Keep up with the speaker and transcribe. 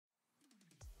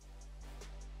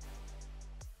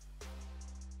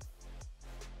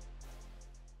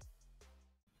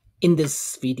In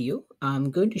this video,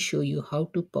 I'm going to show you how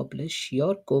to publish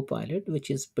your Copilot, which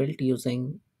is built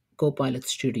using Copilot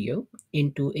Studio,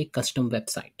 into a custom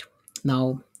website.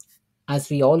 Now, as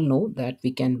we all know that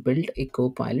we can build a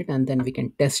Copilot and then we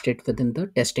can test it within the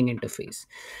testing interface.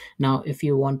 Now, if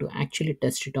you want to actually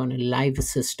test it on a live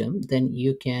system, then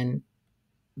you can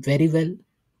very well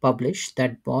publish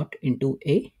that bot into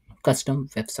a custom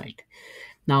website.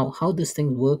 Now, how this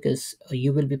thing work is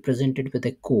you will be presented with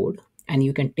a code and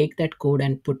you can take that code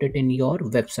and put it in your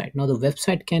website. Now, the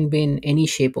website can be in any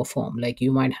shape or form. Like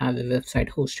you might have a website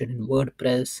hosted in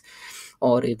WordPress,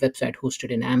 or a website hosted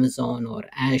in Amazon or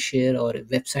Azure, or a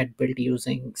website built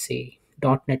using, say,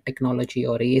 .NET technology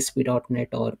or ASP.NET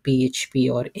or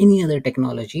PHP or any other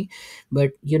technology.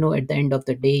 But at the end of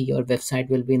the day, your website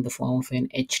will be in the form of an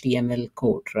HTML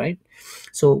code, right?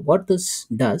 So what this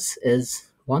does is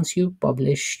once you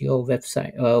publish your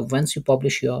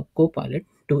Copilot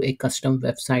to a custom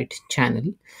website channel,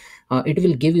 it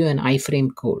will give you an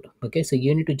iframe code. Okay, so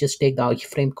you need to just take the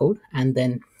iframe code and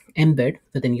then embed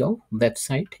within your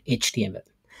website HTML.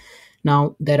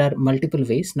 Now there are multiple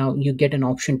ways. Now you get an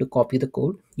option to copy the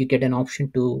code, you get an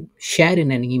option to share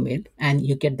in an email, and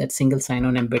you get that single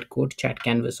sign-on embed code chat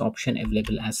canvas option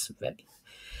available as well.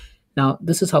 Now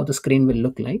this is how the screen will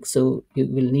look like. So you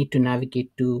will need to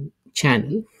navigate to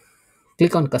channel,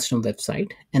 click on custom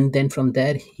website, and then from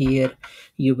there, here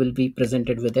you will be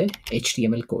presented with a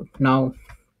HTML code. Now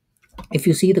if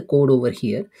you see the code over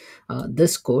here,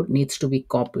 this code needs to be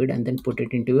copied and then put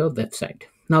it into your website.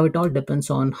 Now it all depends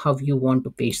on how you want to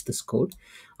paste this code.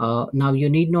 Now you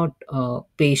need not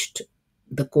paste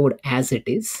the code as it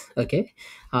is, okay?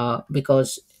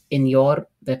 Because in your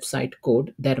website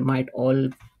code there might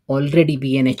already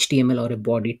be an HTML or a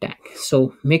body tag.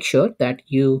 So make sure that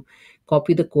you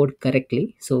copy the code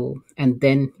correctly, so and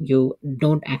then you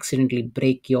don't accidentally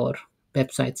break your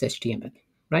website's HTML,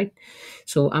 right?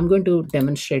 So I'm going to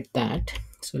demonstrate that.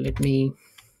 So let me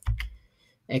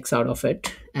X out of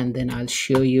it and then I'll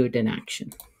show you it in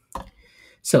action.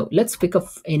 So let's pick up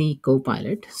any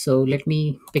Copilot. So let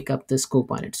me pick up this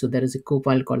Copilot. So there is a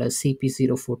Copilot called as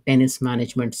CP04 Tennis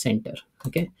Management Center.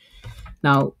 Okay.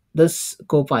 Now this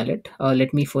Copilot,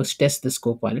 let me first test this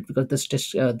Copilot, because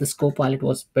this Copilot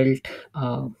was built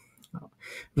uh,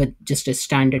 with just a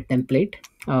standard template.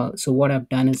 So what I've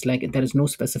done is, like, there is no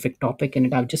specific topic in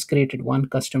it. I've just created one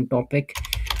custom topic,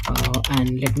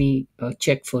 and let me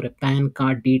check for a PAN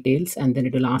card details, and then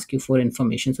it will ask you for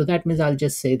information. So that means I'll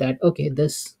just say that, okay,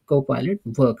 this Copilot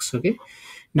works. Okay.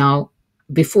 Now,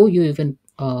 before you even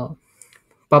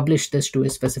publish this to a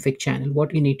specific channel,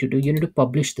 what you need to do, you need to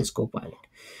publish this Copilot.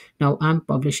 Now I'm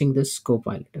publishing this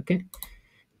Copilot. Okay.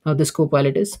 Now this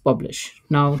Copilot is published.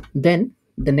 Now then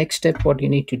the next step, what you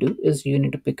need to do is you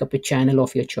need to pick up a channel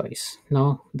of your choice.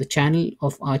 Now the channel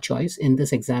of our choice in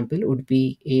this example would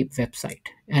be a website,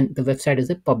 and the website is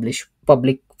a public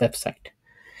website.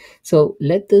 So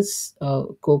let this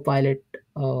Copilot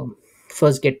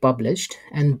first get published,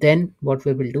 and then what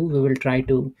we will do, we will try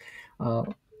to uh,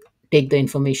 take the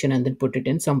information and then put it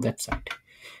in some website.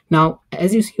 Now,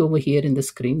 as you see over here in the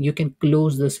screen, you can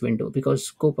close this window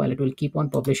because Copilot will keep on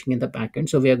publishing in the backend.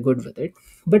 So we are good with it.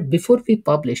 But before we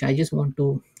publish, I just want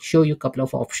to show you a couple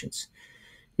of options.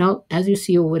 Now, as you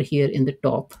see over here in the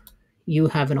top, you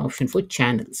have an option for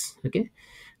channels. Okay.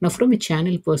 Now, from a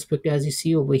channel perspective, as you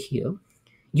see over here,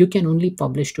 you can only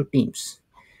publish to teams.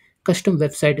 Custom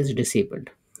website is disabled.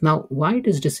 Now, why it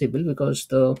is disabled? Because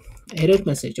the error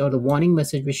message or the warning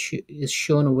message which is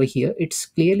shown over here, it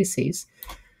clearly says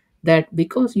that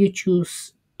because you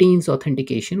choose Teams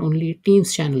authentication, only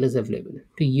Teams channel is available.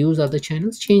 To use other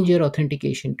channels, change your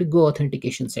authentication to Go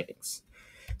authentication settings.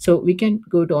 So we can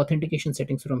go to authentication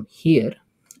settings from here,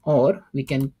 or we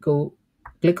can go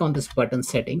click on this button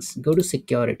settings, go to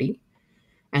security,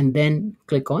 and then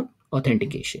click on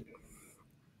authentication.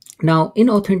 Now in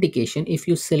authentication, if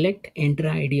you select enter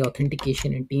ID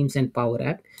authentication in Teams and Power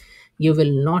App, you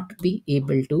will not be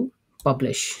able to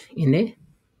publish in a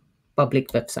public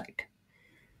website.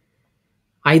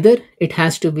 Either it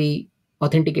has to be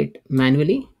authenticate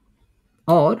manually,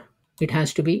 or it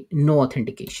has to be no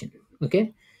authentication.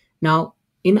 Okay. Now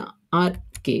in our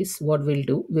case, what we'll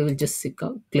do, we will just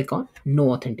click on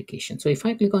no authentication. So if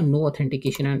I click on no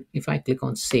authentication and if I click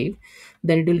on save,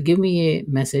 then it will give me a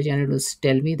message and it will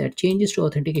tell me that changes to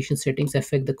authentication settings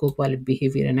affect the Copilot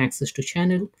behavior and access to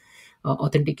channel.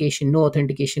 Authentication, no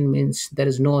authentication means there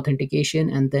is no authentication,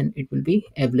 and then it will be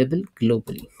available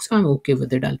globally. So I'm okay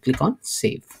with it. I'll click on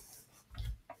save.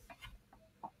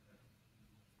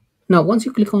 Now, once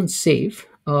you click on save,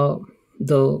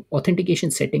 the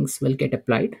authentication settings will get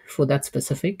applied for that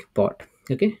specific bot.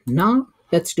 Okay. Now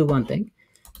let's do one thing.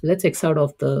 Let's X out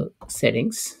of the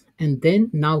settings and then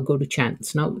now go to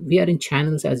channels. Now we are in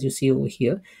channels, as you see over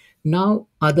here. Now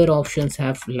other options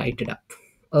have lighted up.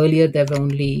 Earlier there were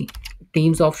only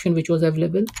teams option which was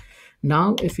available.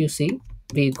 Now if you see,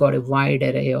 we got a wide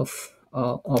array of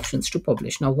options to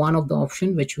publish. Now one of the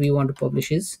option which we want to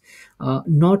publish is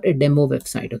not a demo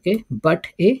website, okay, but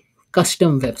a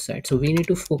custom website. So we need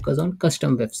to focus on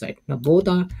custom website. Now both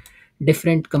are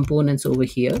different components over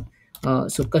here.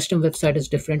 So custom website is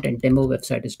different and demo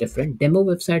website is different. Demo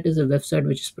website is a website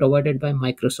which is provided by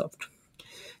Microsoft.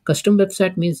 Custom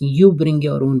website means you bring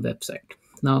your own website.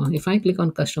 Now if I click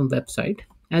on custom website,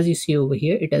 as you see over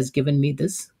here, it has given me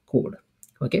this code.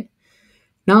 Okay,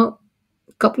 now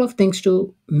couple of things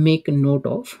to make a note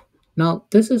of. Now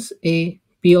this is a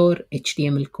pure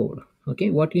HTML code.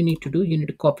 Okay, what you need to do, you need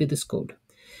to copy this code,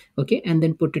 okay, and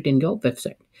then put it in your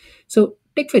website. So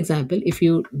take for example, if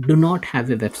you do not have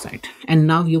a website and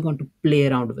now you want to play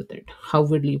around with it, how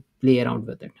will you play around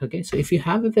with it? Okay, so if you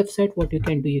have a website, what you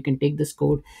can do, you can take this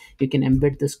code, you can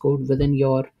embed this code within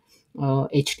your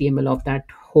HTML of that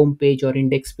home page or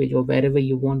index page or wherever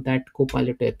you want that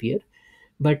Copilot to appear.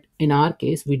 But in our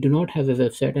case, we do not have a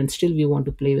website and still we want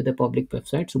to play with a public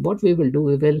website. So what we will do,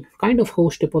 we will kind of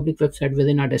host a public website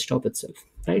within our desktop itself,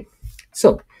 right?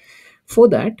 So for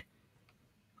that,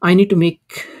 I need to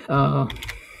make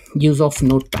use of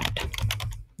Notepad.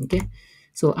 Okay,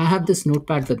 so I have this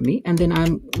Notepad with me, and then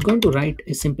I'm going to write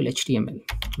a simple HTML,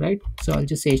 right? So I'll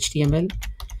just say HTML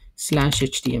slash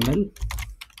HTML,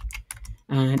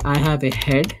 and I have a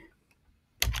head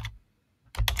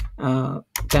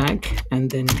tag,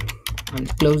 and then I'll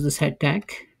close this head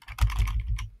tag,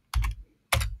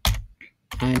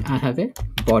 and I have a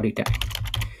body tag.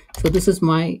 So this is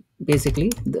my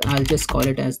basically, I'll just call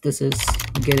it as this is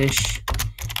Girish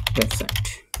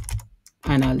website,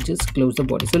 and I'll just close the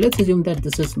body. So let's assume that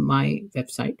this is my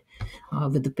website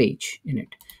with the page in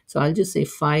it. So I'll just say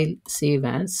file, save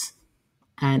as,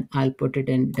 and I'll put it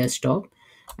in desktop,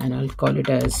 and I'll call it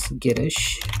as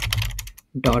girish.html.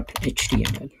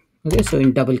 Okay, so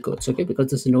in double quotes, okay,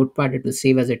 because this is notepad, it will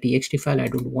save as a txt file. I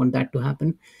don't want that to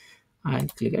happen. I'll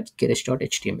click at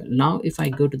girish.html. Now if I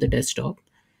go to the desktop,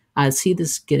 I'll see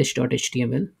this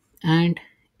girish.html, and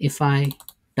if I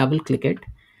double click it,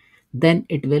 then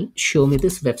it will show me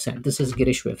this website. This is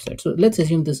Girish website. So let's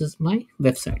assume this is my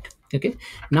website. Okay,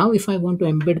 now if I want to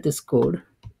embed this code,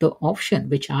 the option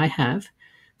which I have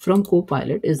from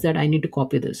Copilot is that I need to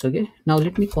copy this. Okay, now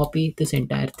let me copy this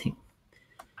entire thing.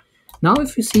 Now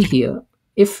if you see here,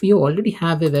 if you already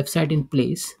have a website in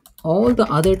place, all the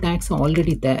other tags are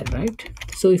already there, right?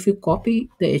 So if you copy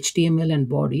the HTML and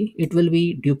body, it will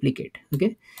be duplicate.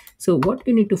 Okay, so what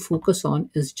you need to focus on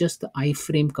is just the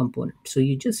iframe component. So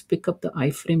you just pick up the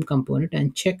iframe component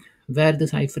and check where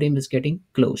this iframe is getting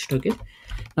closed. Okay,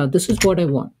 now this is what I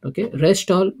want. Okay, rest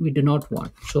all we do not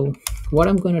want. So what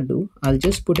I'm going to do, I'll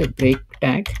just put a break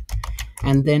tag,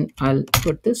 and then I'll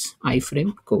put this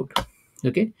iframe code.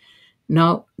 Okay,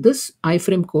 now this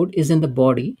iframe code is in the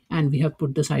body, and we have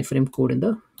put this iframe code in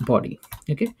the body.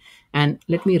 Okay, and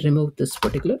let me remove this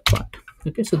particular part.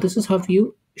 Okay, so this is how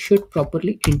you should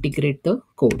properly integrate the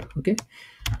code. Okay,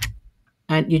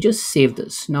 and you just save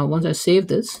this. Now once I save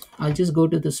this, I'll just go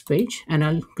to this page and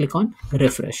I'll click on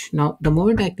refresh. Now the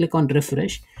moment I click on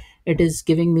refresh, it is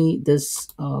giving me this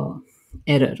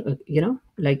error.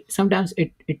 Like sometimes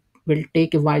it will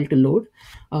take a while to load,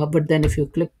 but then if you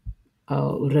click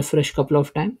refresh couple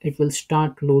of times, it will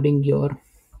start loading your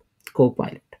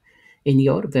Copilot in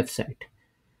your website.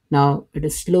 Now it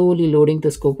is slowly loading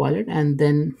this Copilot, and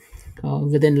then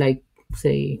within like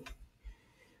say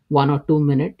 1 or 2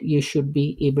 minutes, you should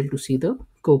be able to see the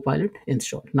Copilot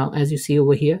installed. Now as you see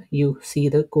over here, you see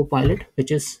the Copilot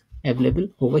which is available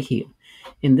over here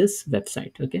in this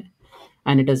website. Okay,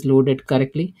 and it has loaded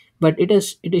correctly, but it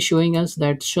is showing us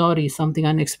that sorry, something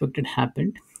unexpected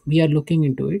happened, we are looking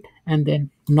into it, and then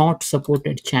not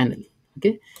supported channel.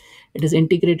 Okay, it is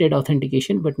integrated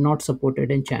authentication but not supported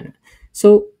in channel.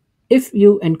 So if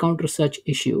you encounter such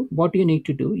issue, what you need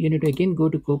to do, you need to again go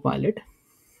to Copilot,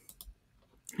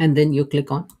 and then you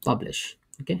click on publish.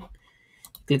 Okay,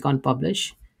 click on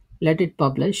publish, let it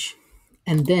publish,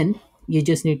 and then you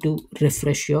just need to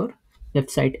refresh your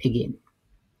website again.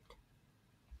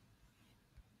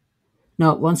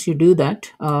 Now once you do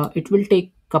that, it will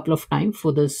take couple of time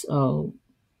for this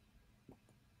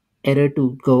error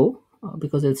to go,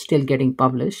 because it's still getting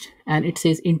published, and it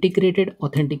says integrated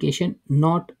authentication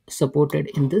not supported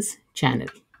in this channel.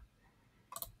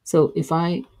 So if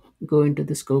I go into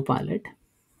this Copilot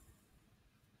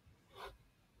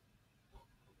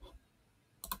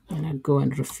and I go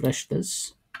and refresh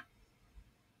this,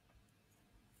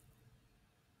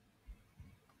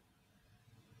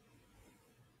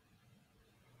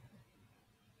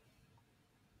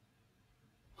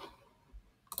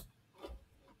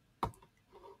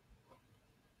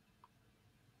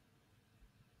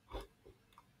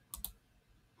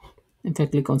 If I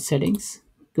click on settings,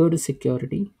 go to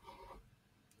security,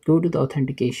 go to the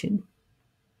authentication,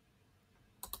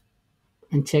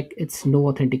 and check it's no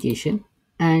authentication.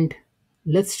 And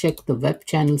let's check the web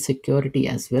channel security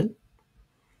as well.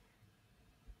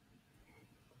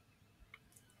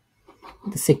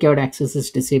 The secured access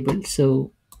is disabled,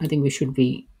 so I think we should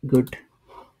be good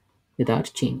with our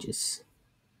changes.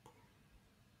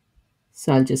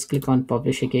 So I'll just click on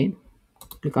publish again,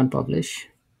 click on publish.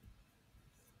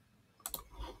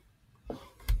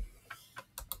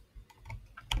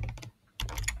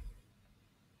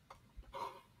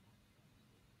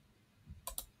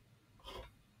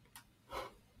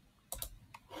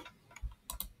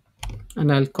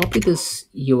 And I'll copy this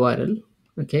URL,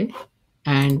 okay,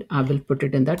 and I will put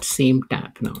it in that same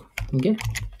tab now, okay,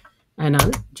 and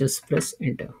I'll just press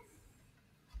enter.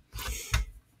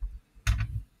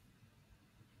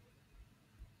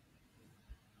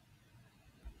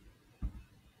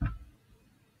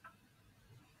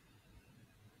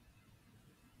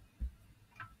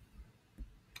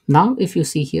 Now if you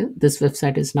see here, this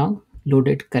website is now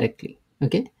loaded correctly,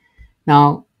 okay.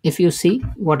 Now if you see,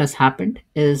 what has happened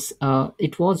is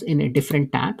it was in a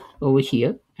different tab over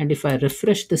here, and if I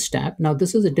refresh this tab, now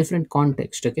this is a different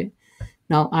context, okay.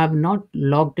 Now I have not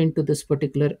logged into this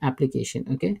particular application,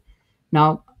 okay.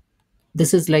 Now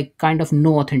this is like kind of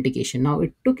no authentication. Now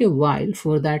it took a while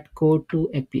for that code to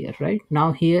appear. Right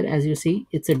now here, as you see,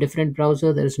 it's a different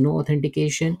browser, there is no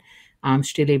authentication. I'm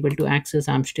still able to access,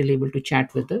 I'm still able to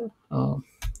chat with the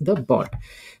bot.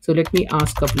 So let me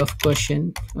ask a couple of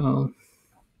questions,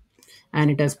 and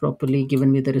it has properly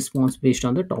given me the response based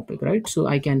on the topic, right? So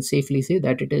I can safely say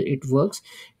that it works.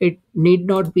 It need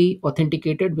not be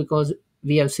authenticated because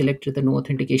we have selected the no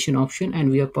authentication option, and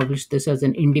we have published this as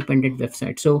an independent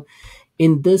website. So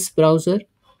in this browser,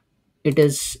 it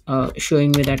is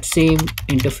showing me that same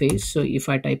interface. So if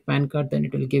I type pan card, then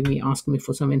it will give me, ask me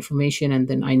for some information, and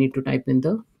then I need to type in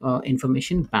the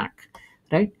information back,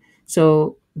 right?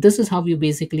 So this is how you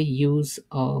basically use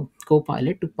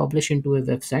Copilot to publish into a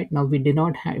website. Now we did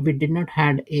not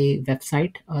had a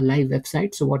website, a live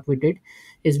website. So what we did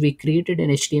is we created an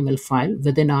HTML file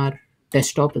within our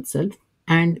desktop itself,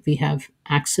 and we have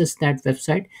accessed that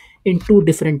website in two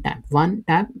different tabs. One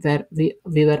tab where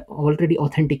we were already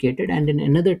authenticated, and in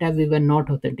another tab we were not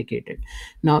authenticated.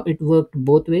 Now it worked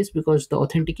both ways because the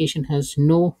authentication has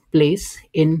no place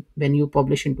in when you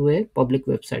publish into a public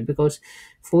website, because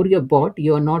for your bot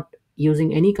you are not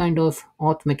using any kind of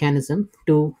auth mechanism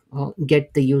to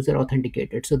get the user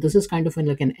authenticated. So this is kind of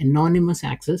like an anonymous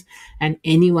access, and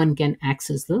anyone can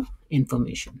access the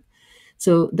information.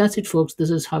 So that's it, folks.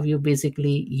 This is how you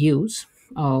basically use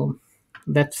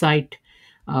website,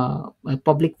 a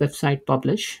public website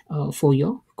publish for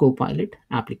your Copilot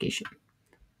application.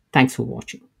 Thanks for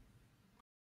watching.